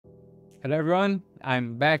Hello everyone,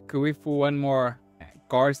 I'm back with one more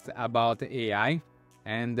course about AI,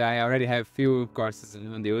 and I already have few courses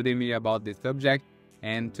on the Udemy about this subject,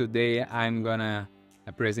 and today I'm gonna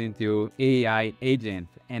present you AI agent,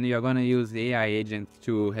 and you're gonna use the AI agent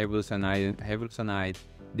to revolutionize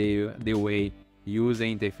the way user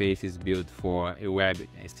interface is built for a web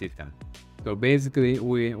system. So basically,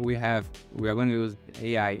 we are going to use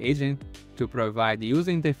AI agent to provide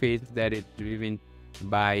user interface that is driven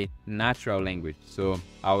by natural language. So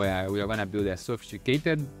we are going to build a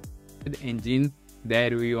sophisticated engine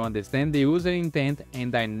that will understand the user intent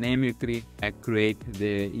and dynamically create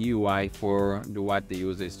the UI for what the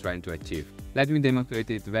user is trying to achieve. Let me demonstrate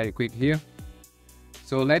it very quick here.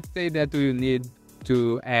 So let's say that we need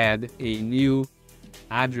to add a new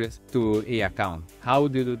address to a account. How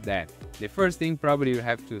do you do that? The first thing, probably you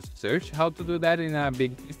have to search how to do that in a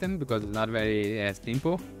big system because it's not very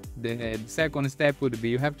simple. The second step would be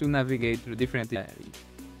you have to navigate through different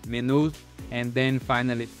menus and then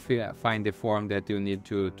finally find the form that you need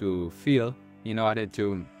to fill in order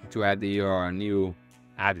to add your new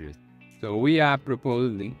address. So we are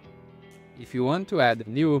proposing, if you want to add a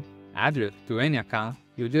new address to any account,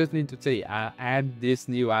 you just need to say, add this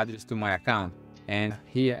new address to my account. And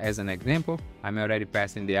here, as an example, I'm already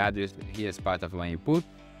passing the address here as part of my input.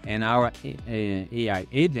 And our AI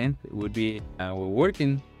agent would be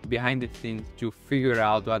working behind the scenes to figure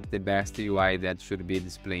out what's the best UI that should be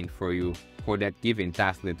displayed for you for that given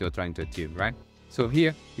task that you're trying to achieve, right? So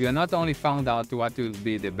here, you are not only found out what will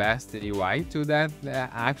be the best UI to that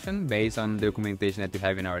action based on the documentation that you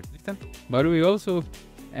have in our system, but we also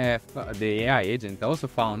the AI agent also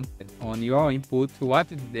found on your input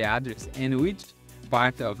what is the address and which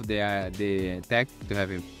part of the text you have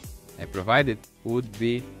provided would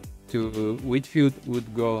be to which field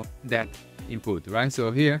would go that input, right? So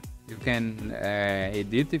here you can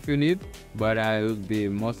edit if you need, but I would be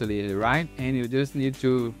mostly right, and you just need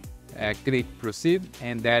to click proceed,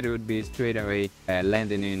 and that would be straight away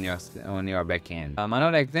landing in on your backend.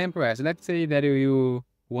 Another example is, let's say that you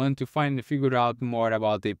want to figure out more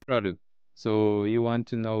about a product. So you want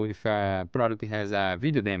to know if a product has a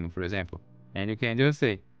video demo, for example, and you can just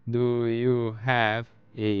say, do you have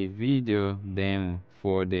a video demo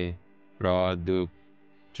for the product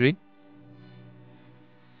tree?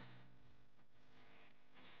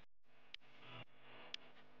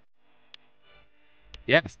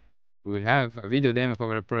 Yes, we have a video demo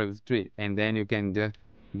for the product tree, and then you can just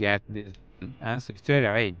get this answer straight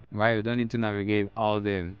away. Right? You don't need to navigate all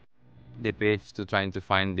the page to trying to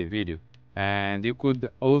find the video. And you could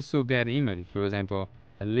also get image, for example,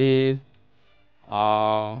 list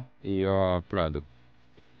all your product.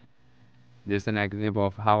 Just an example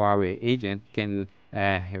of how our agent can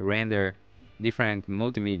render different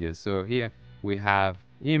multimedia. So here we have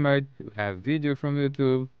image, we have video from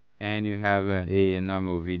YouTube, and you have a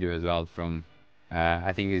normal video as well from,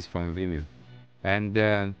 I think it's from Vimeo. And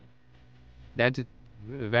that's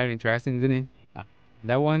very interesting, isn't it?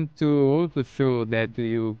 I want to also show that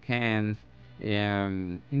you can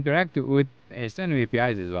interact with external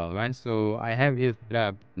APIs as well, right? So I have here set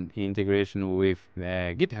up integration with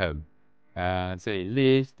GitHub. Say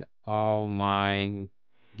list all my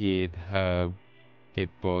GitHub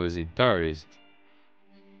repositories.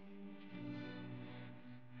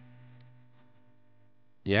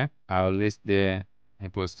 Yeah, I'll list the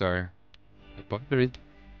repository.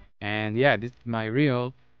 And yeah, this is my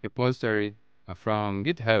real repository from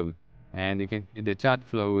GitHub. And you can see the chat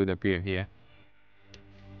flow would appear here.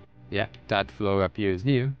 Yeah, that flow appears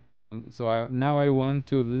here. So now I want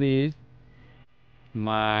to list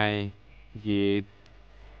my GitHub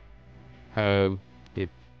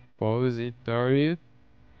repository,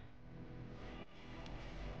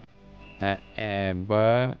 and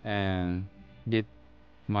git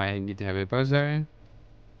my GitHub repository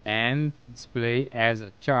and display as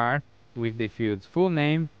a chart with the field's full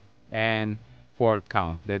name and port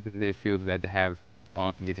count. That is the field that have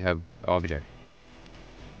on GitHub object.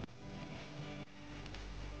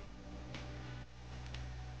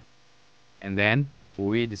 And then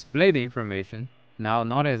we display the information now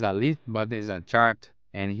not as a list but as a chart,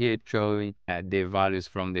 and here it's showing the values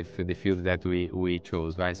from the fields that we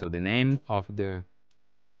chose, right? So the name of the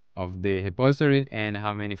repository and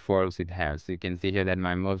how many forks it has. So you can see here that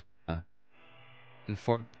my most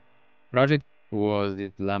for project was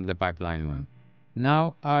this Lambda pipeline one.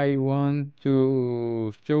 Now I want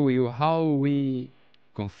to show you how we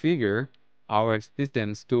configure our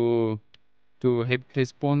systems to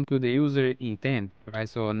respond to the user intent, right?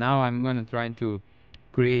 So now I'm gonna try to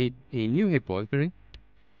create a new repository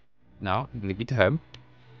now in the GitHub.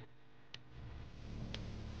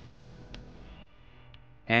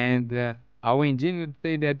 And our engineer would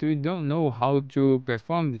say that we don't know how to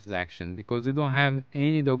perform this action because we don't have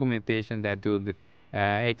any documentation that would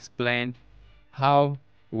explain how,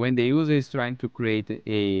 when the user is trying to create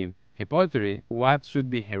a repository, what should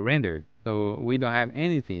be rendered. So we don't have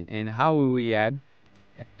anything. And how will we add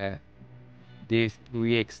uh, this?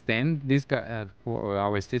 We extend this for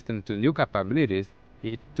our system to new capabilities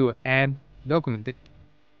to add documentation.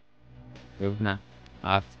 Now,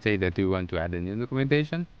 I'll say that we want to add a new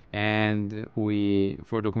documentation, and we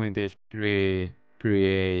for documentation create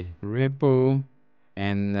repo,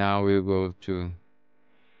 and now we'll go to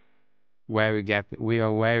where we get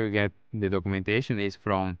the documentation is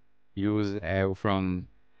from from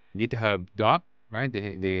GitHub doc, right?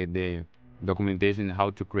 The documentation how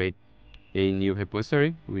to create a new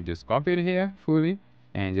repository. We just copy it here fully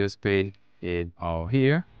and just paste it all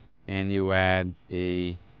here, and you add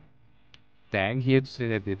a tag here to say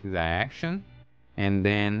that this is an action, and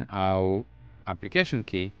then our application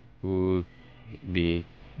key will be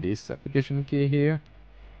this application key here,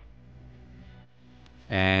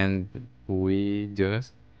 and we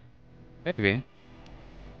just save it.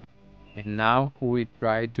 And now we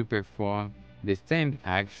try to perform the same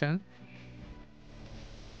action,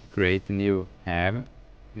 create a new app,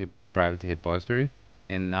 a private repository,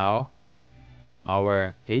 and now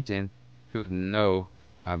our agent should know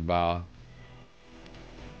about,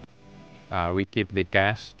 we keep the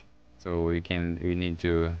cache, so we need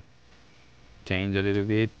to change a little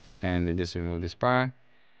bit and just remove this part.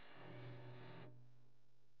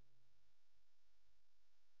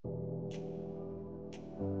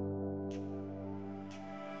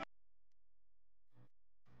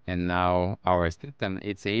 And now our system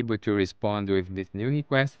is able to respond with this new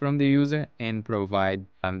request from the user and provide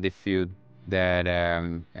the field that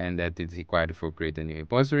and that is required for creating a new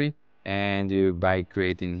repository. And by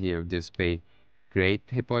creating here this page create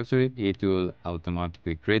repository, it will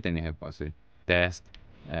automatically create a new repository. Test,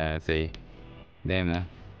 say demo,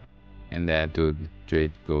 and that would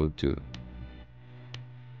straight go to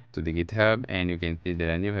the GitHub, and you can see that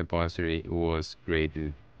a new repository was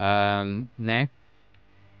created. Next,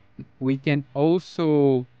 we can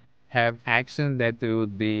also have action that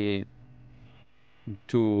would be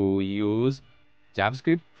to use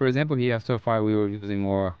JavaScript. For example, here so far we were using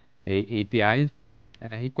more API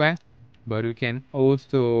request, but we can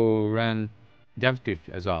also run JavaScript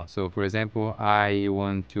as well. So for example, I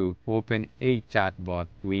want to open a chatbot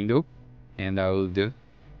window, and I will just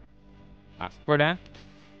ask for that,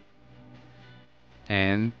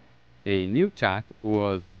 and a new chat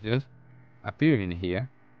will just appear in here,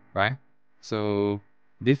 right? So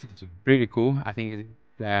this is pretty cool. I think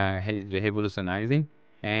it's revolutionizing,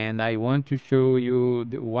 and I want to show you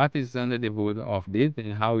what is under the hood of this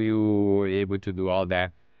and how you were able to do all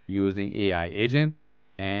that using AI agent.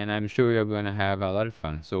 And I'm sure you're gonna have a lot of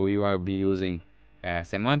fun. So you will be using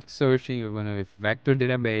semantic searching. You're gonna use vector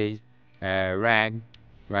database, RAG,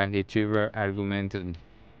 right, retriever augmented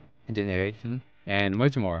generation, and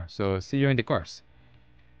much more. So see you in the course.